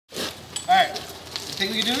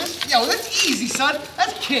Think we can do this? Yo, that's easy, son.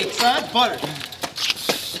 That's cake, son. That's butter.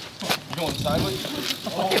 You going sideways?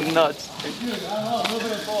 Fucking nuts. Dude, I don't know. A little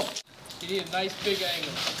bit of both. You need a nice big angle.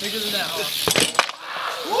 Bigger than that, huh?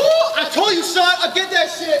 Woo! I told you, son. I'll get that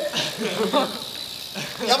shit.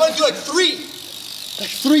 Yeah, I'm gonna do like 3. Like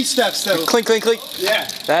 3 steps, though. Clink, clink, clink. Yeah.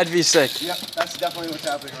 That'd be sick. Yep, that's definitely what's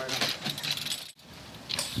happening right now.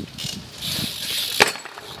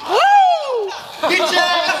 Get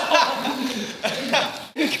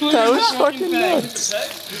your That was fucking nuts.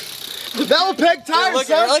 The Bella peg tire, Look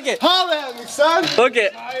son. at it. Holla at me, son. Look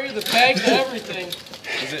it. Tire, the peg, everything.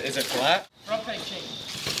 Is it flat? Front peg chain.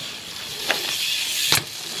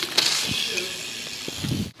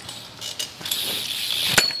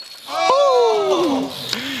 Oh!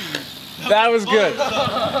 That was good.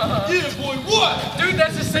 Yeah, boy, what? Dude,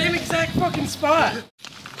 that's the same exact fucking spot.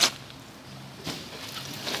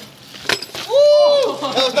 Woo!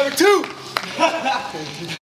 That was number 2.